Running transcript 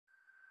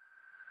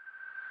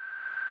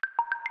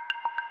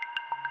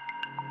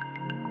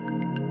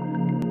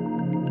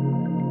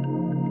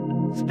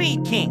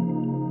Speed King.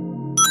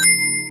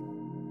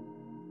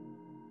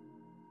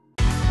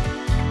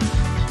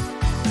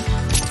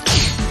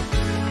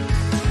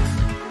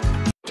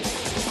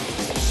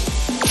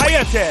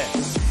 Hayate.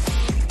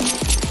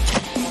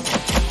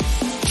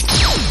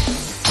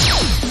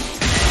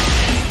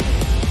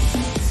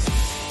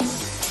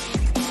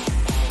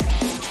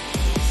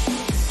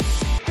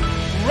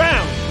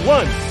 Round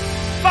 1,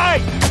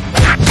 fight!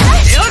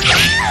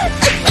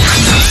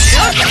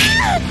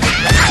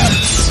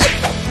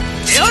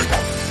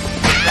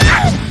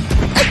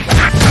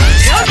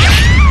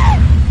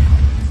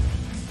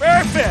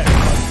 Perfect!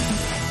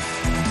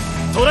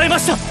 捉えま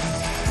した!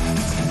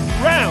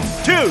 Round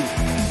 2,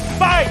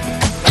 fight!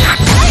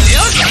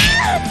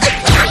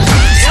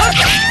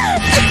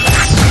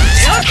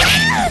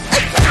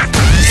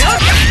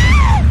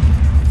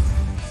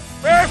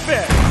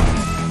 Perfect!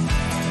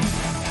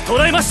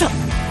 捉えました!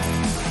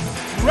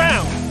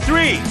 Round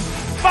 3,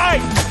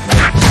 fight!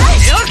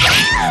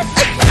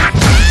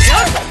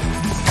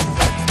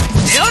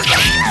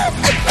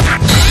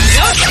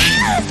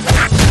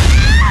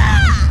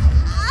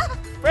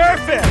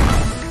 Perfect!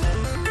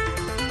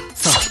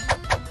 さあ、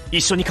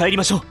一緒に帰り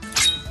ましょう。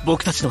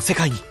僕たちの世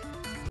界に。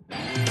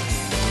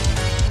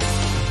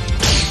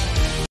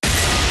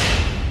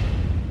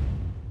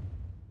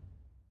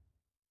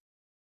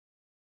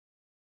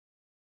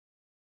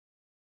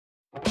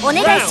お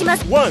願いしま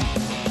す。Round 1,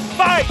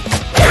 fight!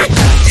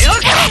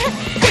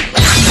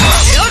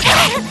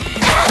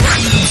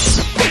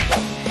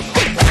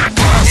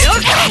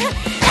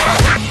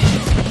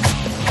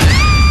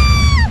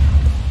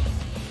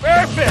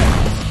 Perfect!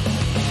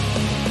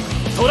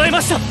 捉え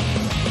ました!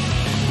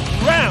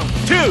 Round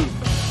 2,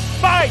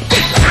 fight!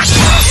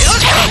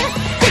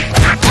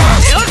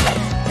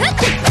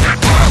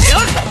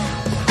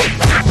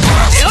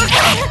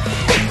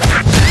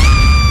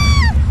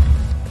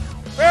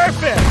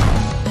 Perfect!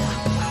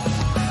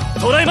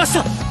 捉えまし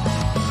た!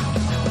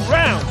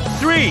 Round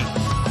 3,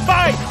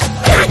 fight!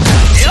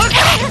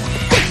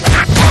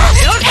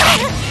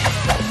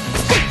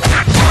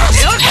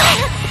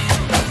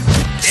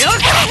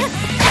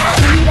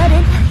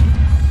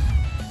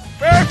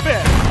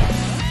 Perfect!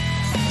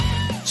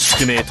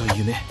 宿命と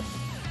夢、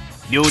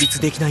両立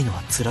できないの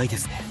は辛いで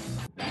すね。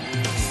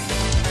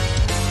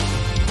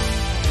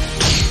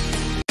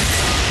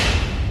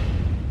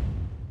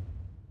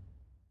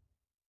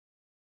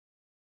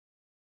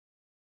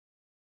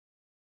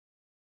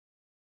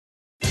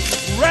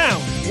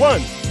Round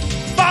 1,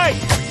 fight!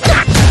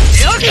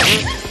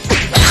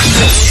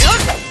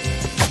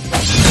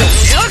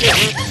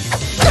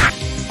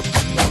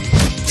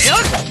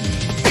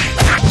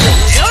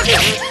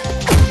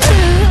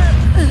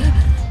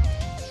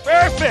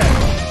 Perfect!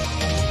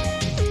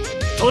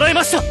 捉え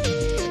ました!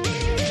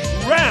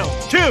 Round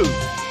 2,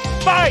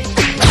 fight!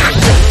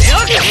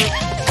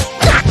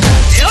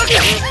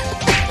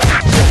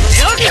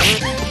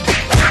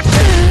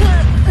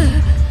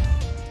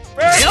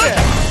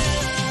 Perfect!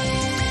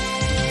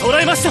 捉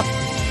えました!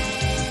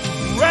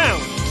 Round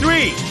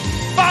 3,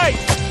 fight!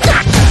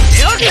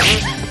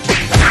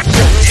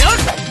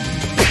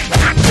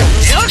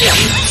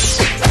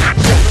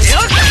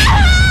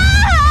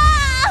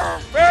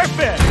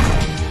 Perfect!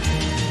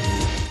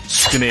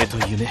 宿命と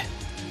夢、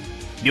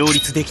両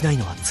立できない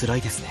のは辛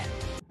いですね。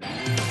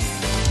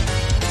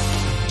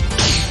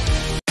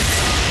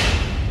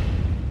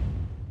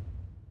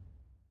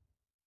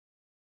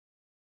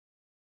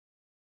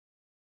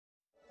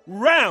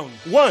Round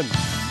 1,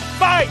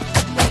 fight!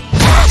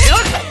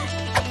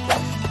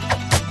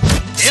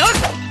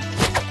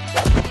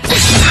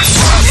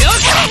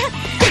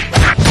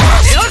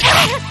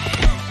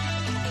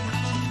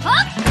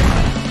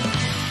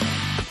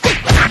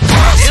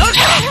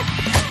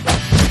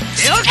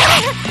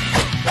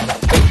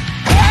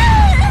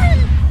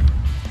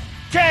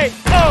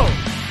 KO!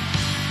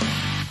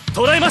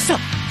 捉えました!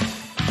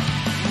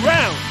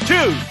 Round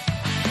 2,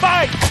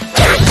 fight!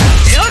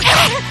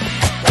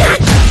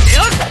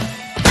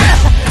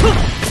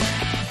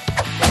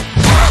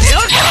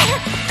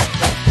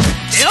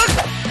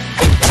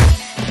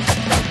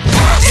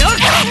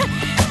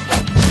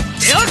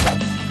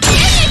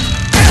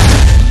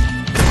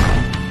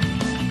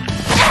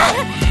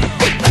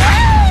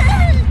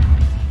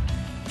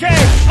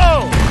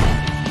 KO!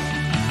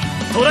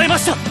 捉えま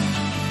した!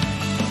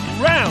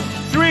 Round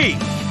 3,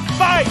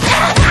 fight!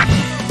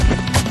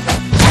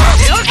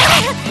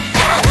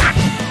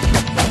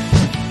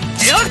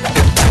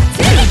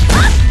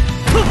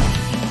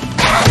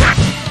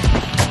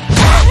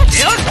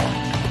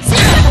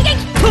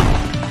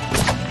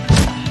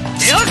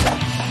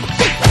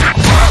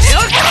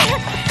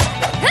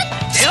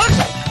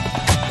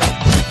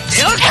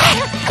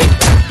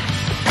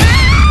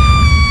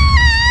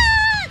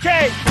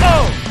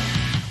 KO!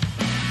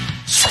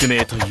 宿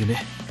命と夢、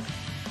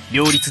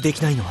両立で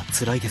きないのは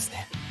辛いです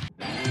ね。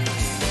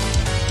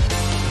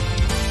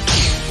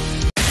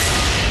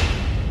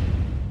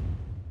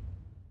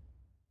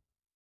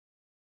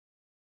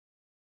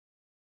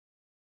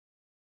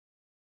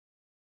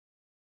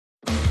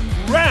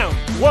Round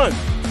 1,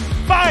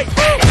 fight!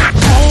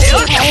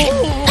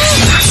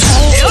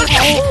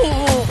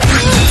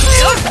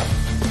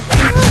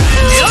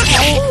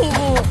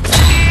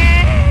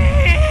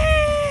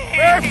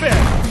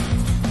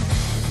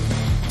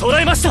 捉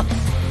えました。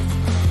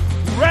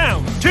ラ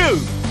ウンド2、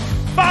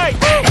ファイ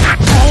ト。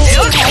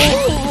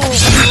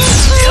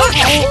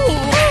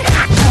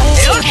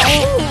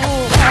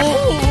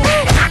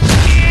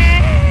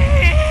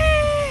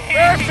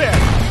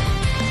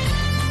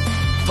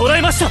捉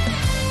えました。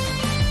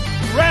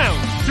ラウン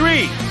ド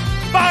3、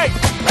ファイ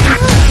ト。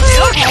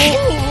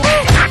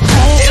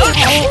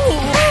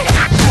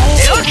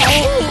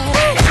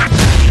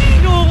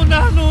の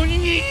なの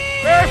に。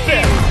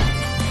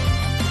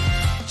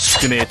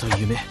宿命と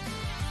夢、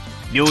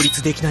両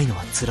立できないの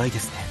は辛いで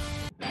すね。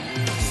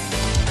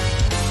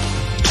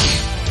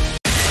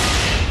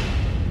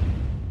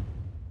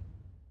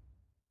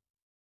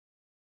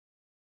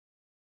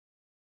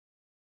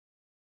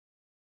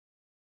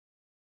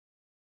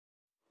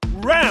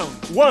ラウン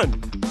ド1、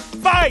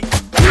ファイト。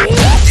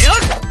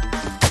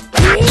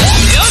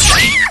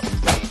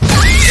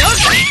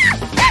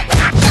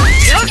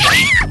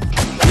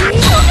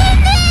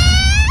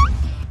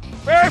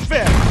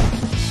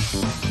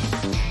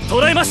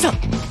捉えました。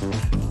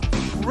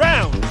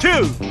ラウンド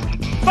2、フ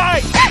ァ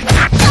イト。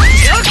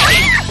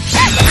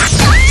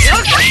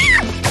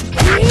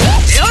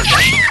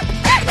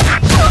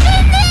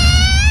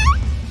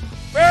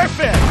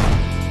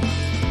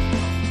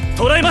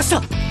捉えました。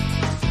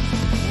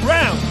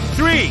ラウン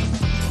ド3、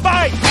フ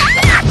ァイト。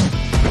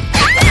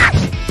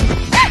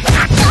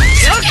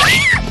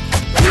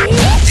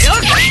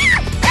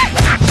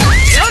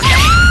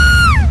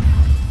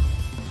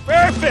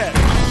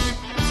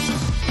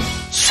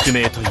宿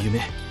命と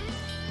夢、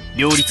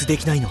両立で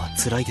きないのは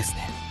辛いです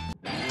ね。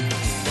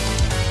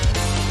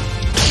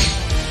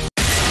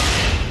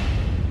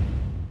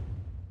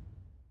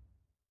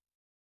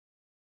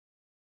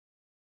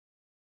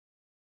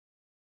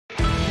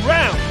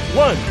ラウン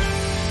ド1、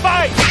フ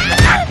ァイト。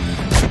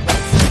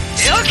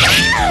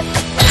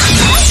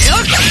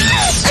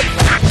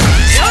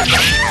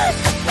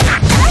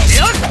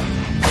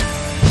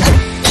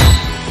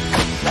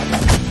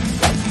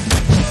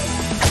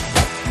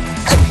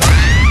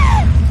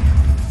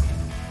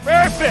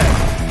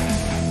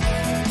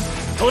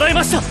捉え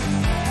ました。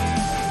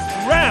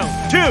ラウン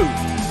ド2、フ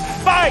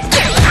ァイト。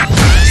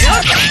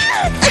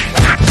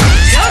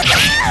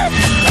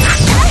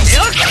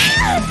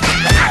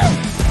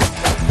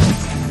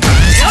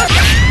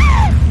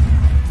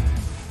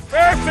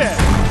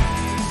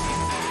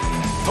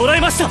捉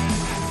えました。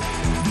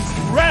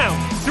ラウン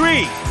ド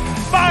3、フ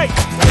ァイト。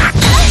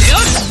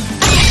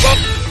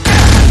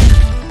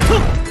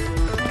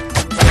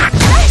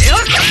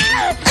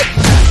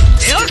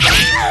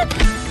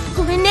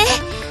ごめんね。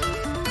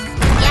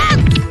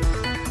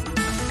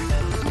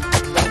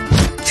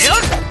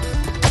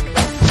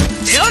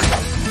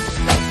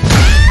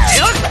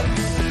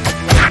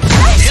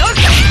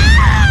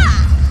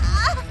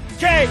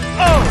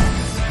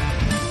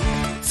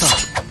さあ、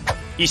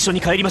一緒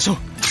に帰りましょう。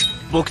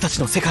僕たち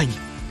の世界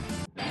に。